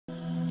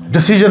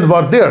decisions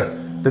were there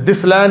that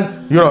this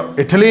land,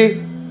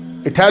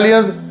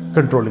 Italians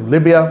controlling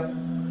Libya.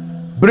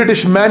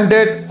 British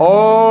mandate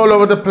all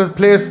over the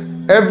place,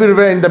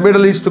 everywhere in the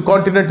Middle East to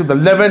continent, to the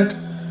Levant,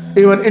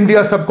 even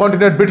India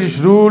subcontinent, British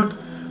ruled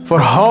for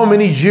how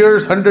many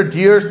years, 100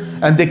 years,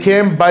 and they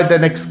came by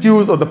an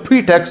excuse or the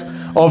pretext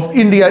of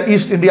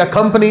East India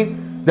Company,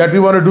 that we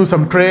want to do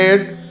some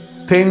trade,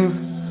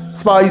 things,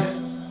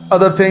 spice,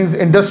 other things,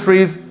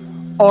 industries,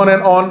 on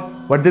and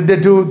on. What did they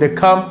do? They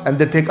come and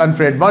they take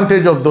unfair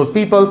advantage of those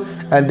people,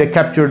 and they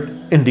captured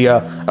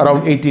India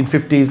around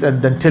 1850s,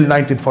 and then till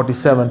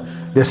 1947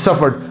 they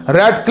suffered.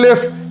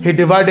 Radcliffe, he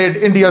divided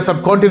India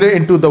subcontinent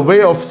into the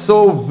way of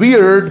so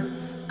weird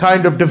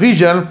kind of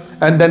division,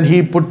 and then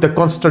he put the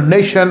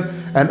consternation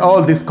and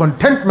all this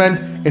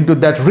contentment into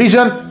that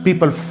region.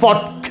 People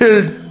fought,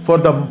 killed for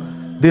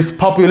this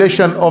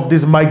population of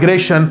this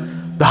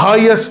migration. The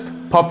highest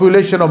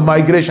population of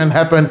migration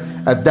happened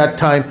at that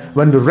time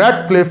when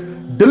Radcliffe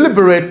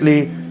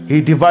deliberately he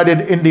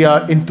divided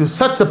India into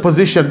such a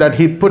position that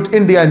he put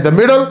India in the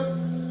middle,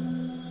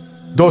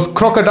 those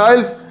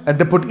crocodiles, and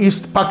they put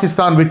East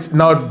Pakistan, which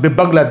now be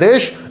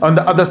Bangladesh, on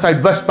the other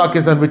side West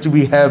Pakistan, which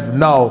we have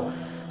now.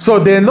 So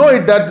they know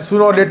it that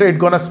sooner or later it's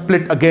gonna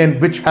split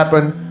again, which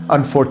happened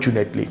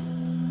unfortunately.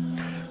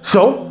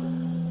 So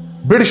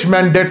British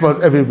mandate was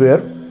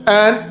everywhere,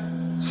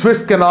 and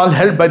Suez Canal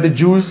held by the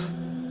Jews,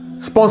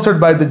 sponsored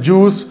by the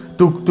Jews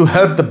to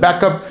help the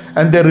backup,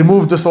 and they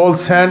removed the salt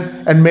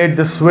sand and made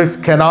the Suez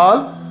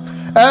Canal.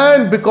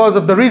 And because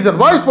of the reason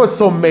why it was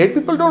so made,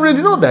 people don't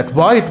really know that,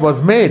 why it was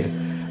made.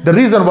 The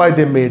reason why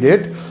they made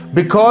it,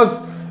 because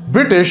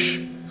British,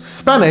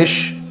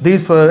 Spanish,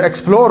 these were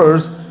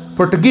explorers,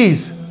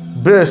 Portuguese,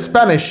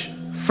 Spanish,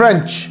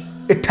 French,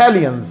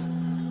 Italians,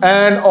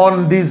 and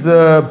on these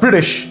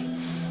British,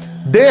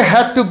 they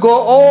had to go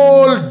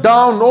all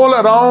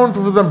around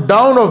to them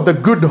down of the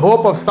Good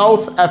Hope of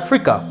South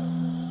Africa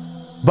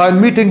by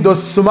meeting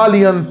those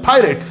Somalian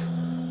pirates,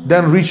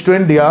 then reach to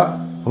India.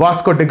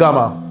 Vasco da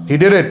Gama, he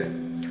did it.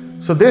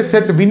 So they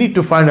said we need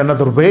to find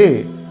another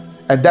way,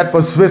 and that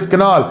was Suez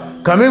Canal,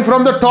 coming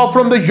from the top,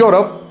 from the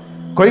Europe,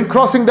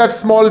 crossing that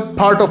small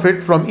part of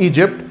it from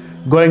Egypt,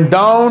 going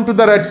down to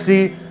the Red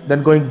Sea,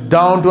 then going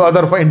down to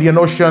other Indian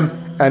Ocean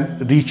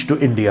and reach to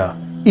India.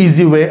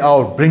 Easy way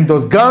out. Bring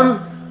those guns,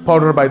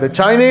 powdered by the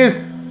Chinese,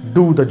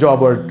 do the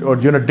job, or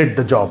did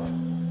the job.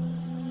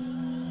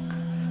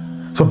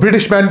 So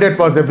British mandate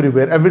was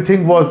everywhere.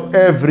 Everything was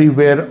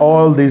everywhere.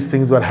 All these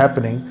things were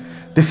happening.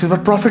 This is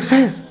what Prophet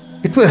says.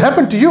 It will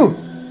happen to you.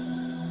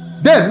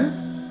 Then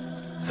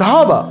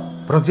Sahaba,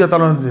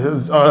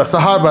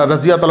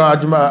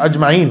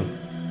 Ajma'in,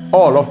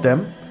 all of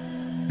them,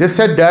 they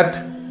said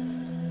that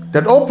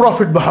oh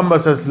Prophet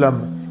Muhammad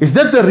ﷺ, is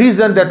that the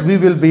reason that we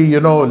will be,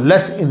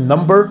 less in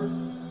number?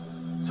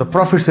 So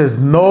Prophet says,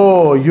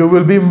 no, you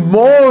will be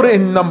more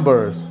in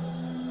numbers.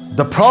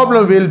 The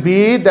problem will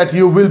be that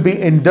you will be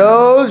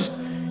indulged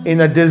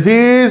in a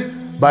disease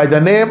by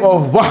the name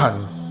of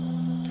Wahan.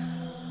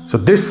 So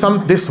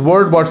this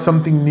word was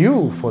something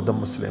new for the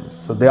Muslims.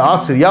 So they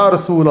asked, Ya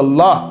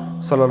Rasulullah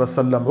sallallahu alaihi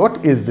wasallam,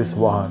 what is this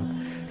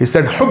Wahan? He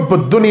said,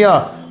 Hubbud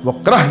dunya wa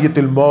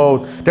krahyatil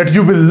maut, that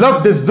you will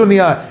love this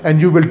dunya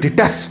and you will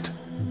detest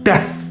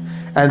death.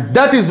 And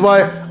that is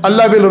why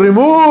Allah will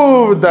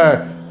remove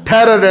the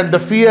terror and the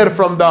fear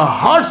from the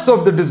hearts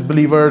of the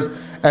disbelievers,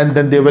 and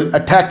then they will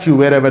attack you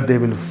wherever they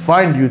will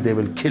find you, they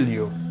will kill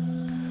you.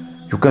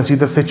 You can see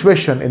the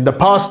situation in the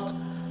past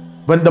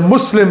when the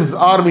Muslims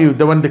army,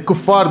 when the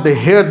kuffar, they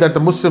heard that the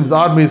Muslims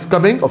army is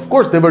coming, of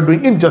course they were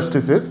doing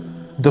injustices,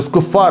 those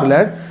kuffar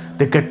land,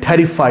 they get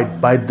terrified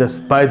by the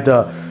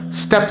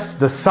steps,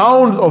 the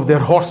sounds of their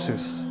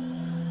horses.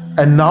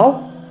 And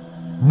now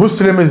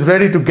Muslim is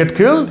ready to get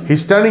killed.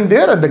 He's standing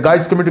there and the guy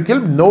is coming to kill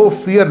him. No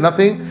fear,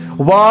 nothing.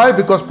 Why?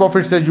 Because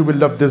Prophet said you will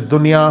love this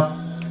dunya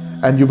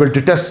and you will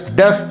detest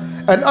death,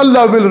 and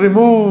Allah will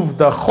remove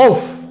the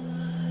khawf,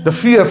 the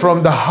fear,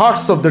 from the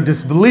hearts of the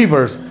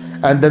disbelievers,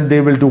 and then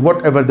they will do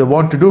whatever they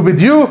want to do with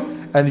you,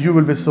 and you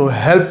will be so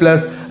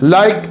helpless,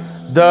 like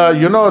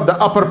the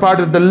upper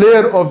part of the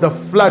layer of the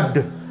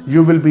flood.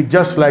 You will be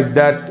just like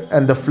that,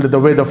 and the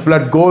way the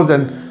flood goes,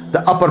 and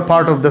the upper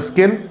part of the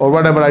skin, or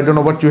whatever, I don't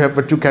know what you have,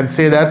 but you can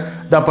say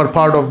that the upper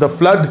part of the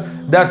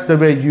flood, that's the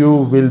way you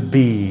will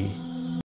be.